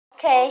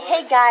Okay,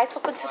 hey guys,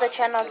 welcome to the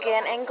channel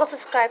again, and go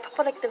subscribe,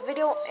 like the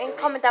video, and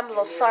comment down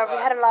below. Sorry, we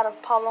had a lot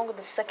of problem with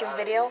the second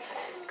video,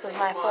 because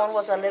my phone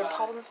was a little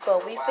problems,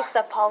 but we fixed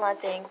that problem, I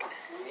think.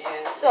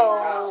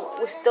 So,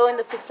 we're still in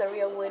the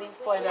pizzeria waiting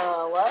for the,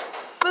 what?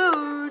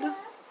 Food.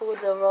 Food,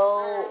 the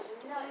roll.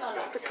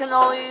 The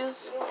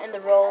cannolis. And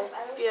the roll.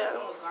 Yeah.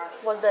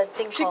 What's the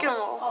thing Chicken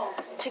called? roll.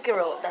 Chicken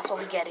roll, that's what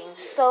we're getting.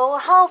 So,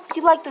 hope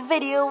you like the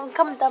video, and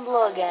comment down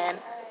below again.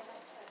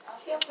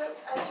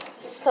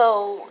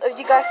 So, if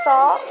you guys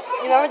saw,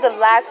 you remember the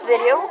last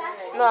video?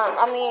 No,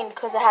 I mean,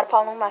 because I had a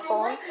problem with my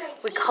phone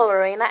with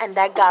Colorina, and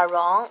that got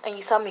wrong. And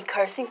you saw me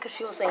cursing because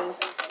she was saying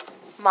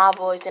my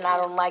voice, and I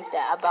don't like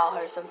that about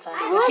her sometimes.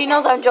 But she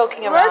knows I'm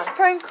joking around. Let's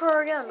prank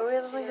her again, but we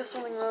have to think of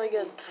something really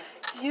good.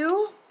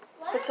 You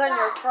pretend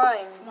you're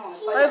crying.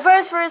 But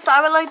first,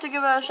 I would like to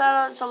give a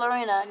shout out to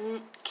Lorena.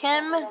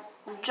 Kim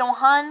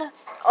Johan.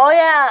 Oh,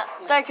 yeah.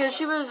 That, because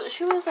she was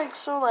like,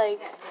 so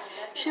like,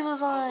 she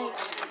was like,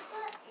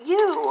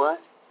 you.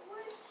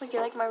 Like, you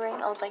like my ring?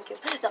 Oh, thank you.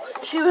 No,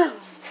 she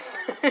was.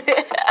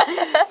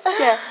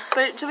 Yeah,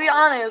 but to be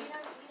honest,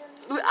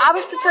 I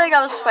was pretending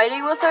I was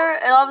fighting with her,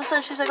 and all of a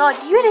sudden she's like, "Oh,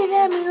 you didn't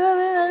have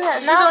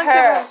me." Not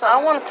her.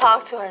 I want to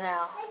talk to her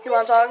now. You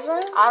want to talk to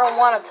her? I don't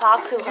want to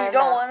talk to her. You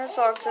don't want to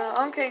talk to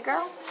her? Okay,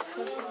 girl.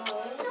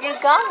 You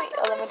got me.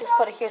 Oh, let me just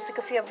put it here so you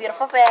can see her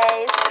beautiful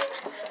face.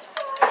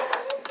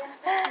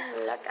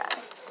 Look at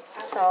it.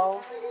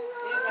 So,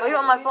 What do you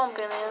want my phone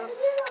pin is?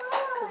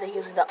 because they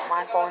use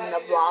my phone in the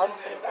vlog.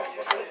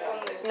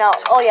 No,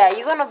 oh yeah,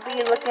 you're gonna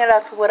be looking at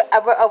us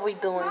whatever are we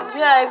doing.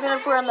 Yeah, even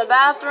if we're in the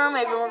bathroom,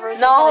 even if we're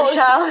taking No. a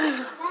shower.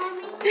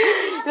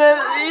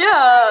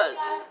 Yeah,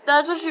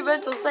 that's what she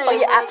meant to say. Oh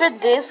yeah, after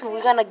this,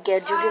 we're gonna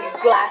get Judy's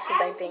glasses,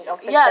 I think. I'll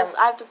fix Yes,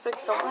 them. I have to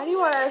fix them. Why do you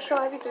want to show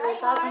everything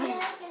that's happening?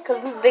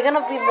 Because they're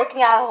gonna be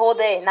looking at a whole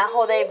day. Not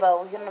whole day, but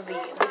we're gonna be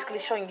basically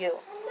showing you.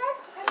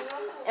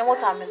 And what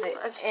time is it?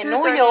 It's In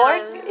New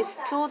York, 2:39. it's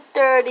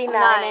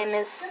 2:39 and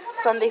it's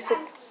Sunday,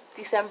 6th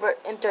December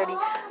and 30.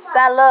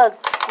 Bad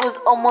luck, school's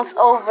almost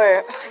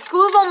over.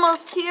 School's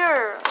almost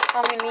here.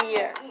 How many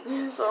years?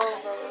 So,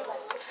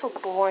 So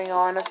boring,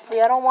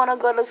 honestly. I don't want to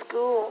go to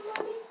school.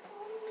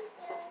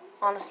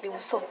 Honestly, it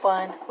was so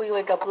fun. We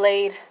wake up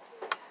late.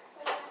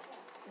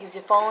 Use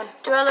your phone.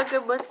 do I look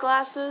good with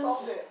glasses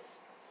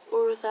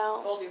or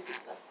without?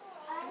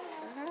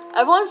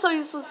 Everyone's so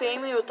used to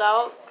seeing me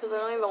without because I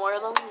don't even wear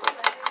them. But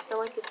I feel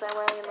like it's I'm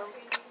wearing them.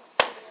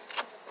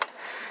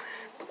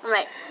 I'm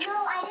like,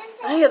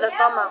 I hear the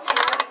thumb up.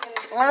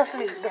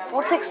 Honestly, the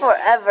food takes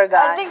forever,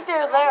 guys. I think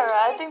they're there.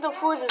 I think the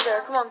food is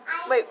there. Come on.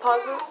 Wait,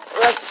 pause it.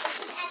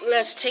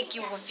 Let's take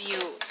you with you.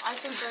 I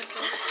think that's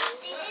it.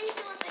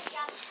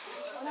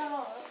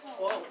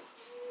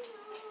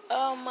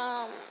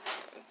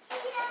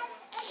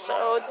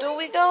 So do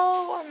we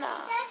go or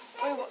not?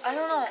 Wait, I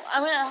don't know.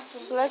 I'm going to ask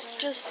them. Let's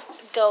just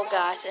go,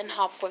 guys, and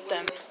hop with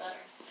them.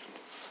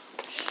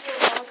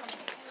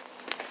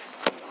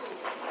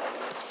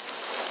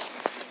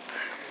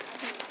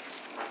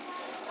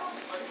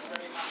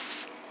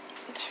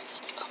 Guys,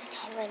 they're coming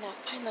out right now,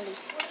 finally.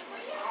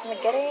 I'm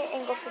gonna get it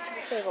and go sit to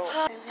the table.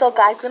 So,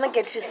 guys, I'm gonna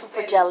get you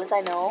super jealous, I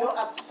know.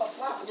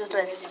 Just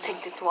let's take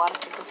this water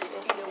to go see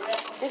this.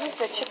 This is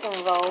the chicken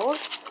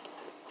rolls.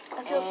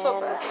 I feel so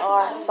bad.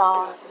 Our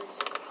sauce.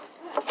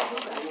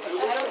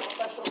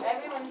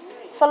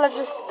 So let's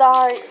just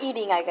start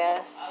eating, I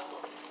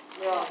guess.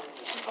 You're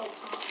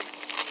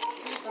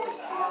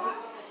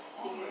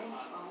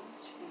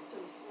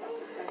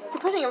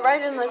putting it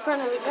right in the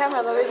front of the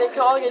camera. That way they can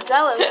all get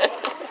jealous.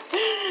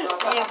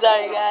 I'm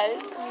sorry,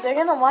 guys. They're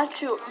going to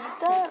watch you eat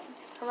that.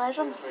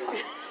 Imagine.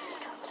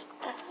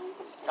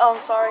 Oh, I'm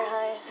sorry.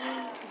 Hi.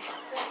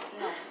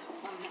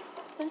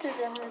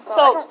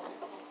 So,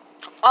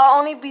 I'll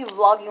only be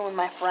vlogging with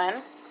my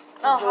friend.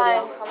 Oh, hi.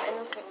 Julia. I'm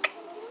innocent.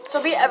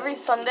 So be every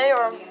Sunday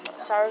or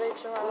Saturday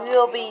too? I don't know.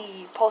 We'll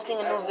be posting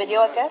a new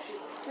video, I guess.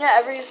 Yeah,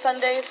 every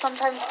Sunday,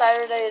 sometimes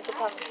Saturday, it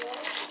depends.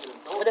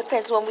 It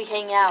depends when we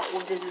hang out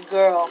with this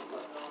girl.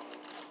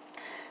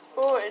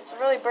 Oh, it's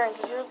really burnt.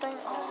 Is your thing?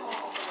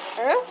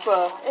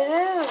 Eartha. It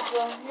is.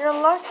 You're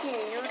lucky.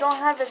 You don't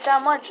have it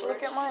that much.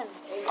 Look at mine.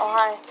 Oh,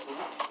 hi.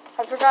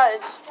 I forgot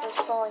it's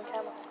still on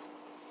camera.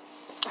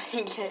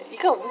 Yeah, we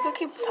could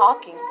keep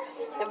talking.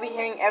 They'll be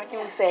hearing everything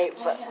we say,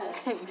 but...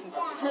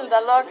 Da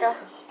loca.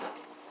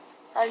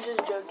 I'm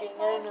just joking.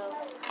 I know.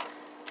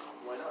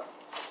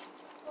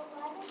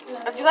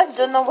 If you guys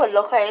don't know what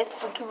loca is,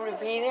 we keep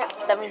repeating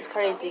it, that means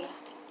crazy.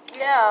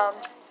 Yeah.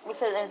 We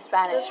said it in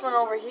Spanish. This one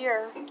over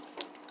here.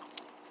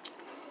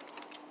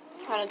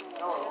 Trying to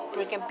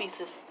break in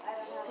pieces.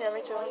 Yeah,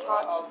 me too. It's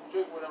hot.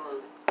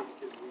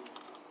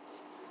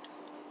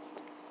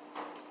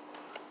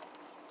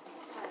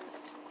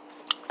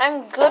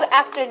 And good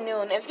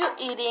afternoon. If you're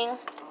eating,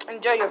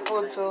 enjoy your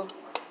food too.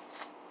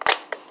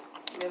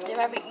 You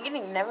might be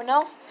eating, you never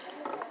know.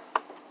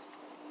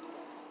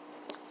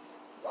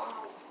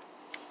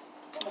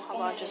 How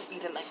about just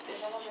eat it like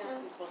this?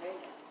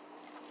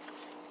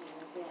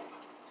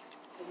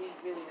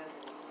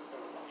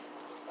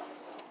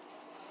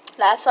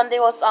 Last Sunday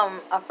was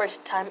our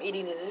first time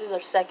eating it. This is our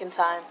second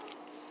time.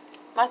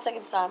 My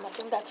second time. I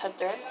think that's her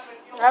third.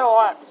 I have a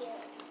lot.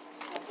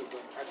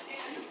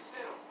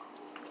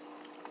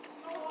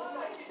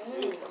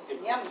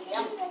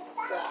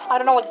 I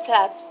don't know what it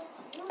had.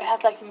 It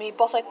had like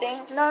meatballs, I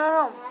think.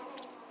 No.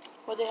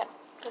 What they had?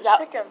 It's Yeah,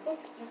 chicken.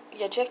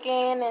 yeah,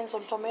 chicken and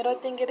some tomato, I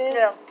think it is.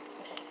 Yeah.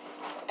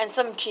 And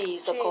some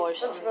cheese, of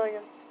course. That's really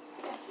good.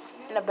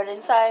 And the bread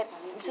inside,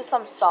 it's just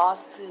some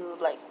sauce to,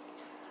 like,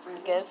 I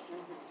guess,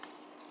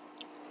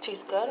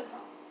 tastes good.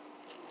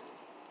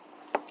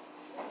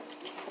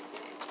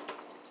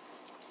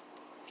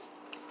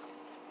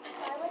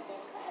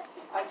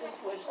 I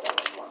just wish that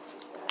was one.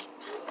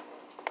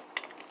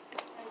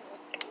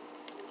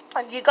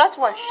 And you guys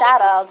want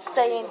shout outs,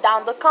 saying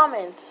down the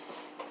comments.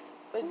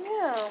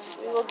 Yeah.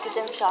 We will give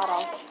them shout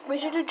outs. We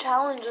should do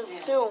challenges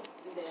too.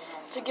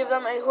 To give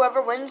them,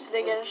 whoever wins,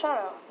 they get a shout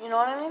out. You know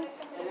what I mean?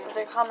 If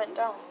they comment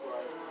down.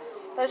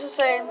 Let's just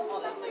say, I don't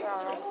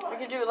know. We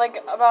could do like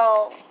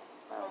about,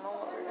 I don't know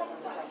what we're gonna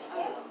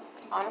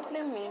do.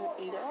 Honestly, me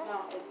either.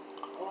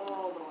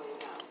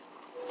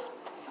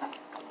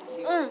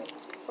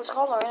 Let's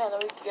call Lorena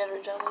that we could get her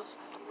jealous.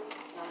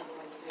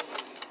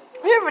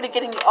 We're already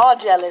getting all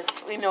jealous.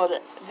 We know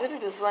that. Did we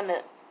just run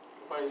it?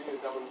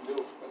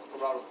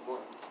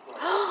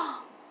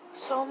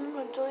 So I'm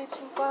gonna delete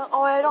some files.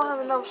 Oh, I don't have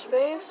enough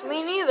space.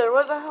 Me neither.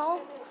 What the hell?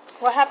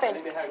 What happened?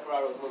 They had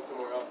Corrado's look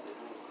somewhere else.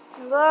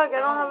 Look, I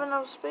don't have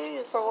enough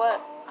space. For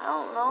what? I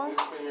don't know.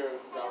 Just for your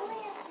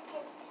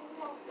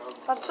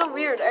That's so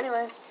weird.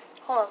 Anyway,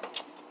 hold on.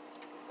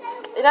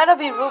 It had to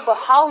be rude, but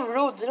how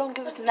rude? They don't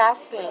give us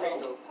napkin.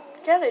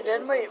 Yeah, they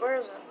did. Wait, where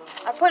is it?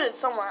 I put it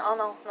somewhere. Oh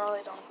no, no,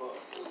 they don't.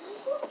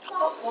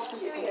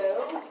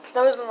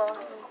 That was another.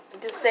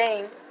 Just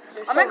saying.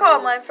 I'm gonna call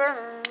up my friend.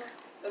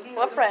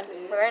 What friend?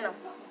 Lorena.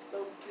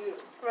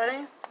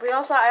 Ready? I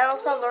also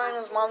have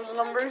Lorena's mom's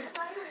number.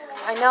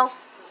 I know.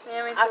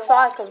 Yeah, me too. I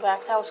saw it because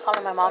I was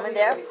calling my mom in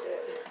there.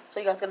 So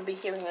you guys gonna be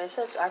hearing it. It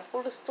says our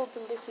food is still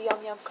delicious,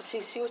 yum yum. Cause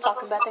she was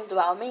talking bad things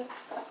about me.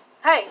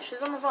 Hey,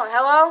 she's on the phone.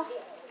 Hello?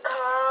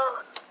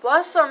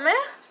 What's up, man?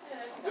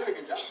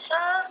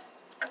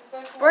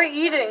 We're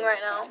eating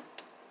right now.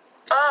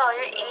 Oh,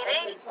 you're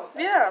eating?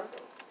 Yeah.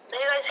 What are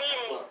you guys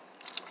eating?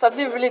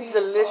 Something really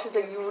delicious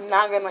that you're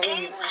not gonna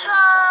eat. Pizza!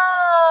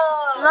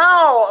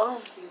 No.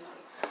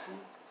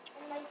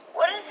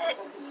 What is it?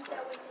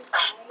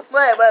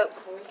 Wait.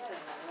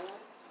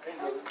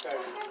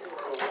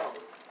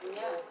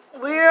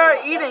 We are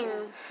eating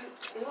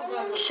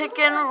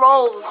chicken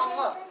rolls.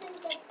 I'm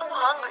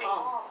hungry.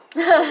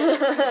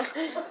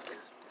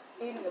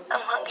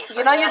 I'm hungry.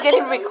 You know you're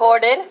getting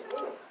recorded.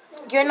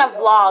 You're in a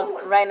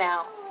vlog right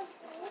now.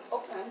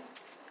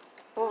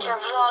 You're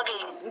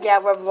vlogging. Yeah,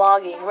 we're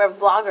vlogging. We're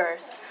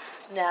vloggers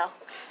now.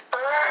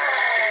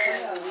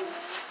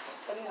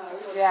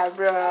 Yeah,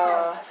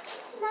 bro.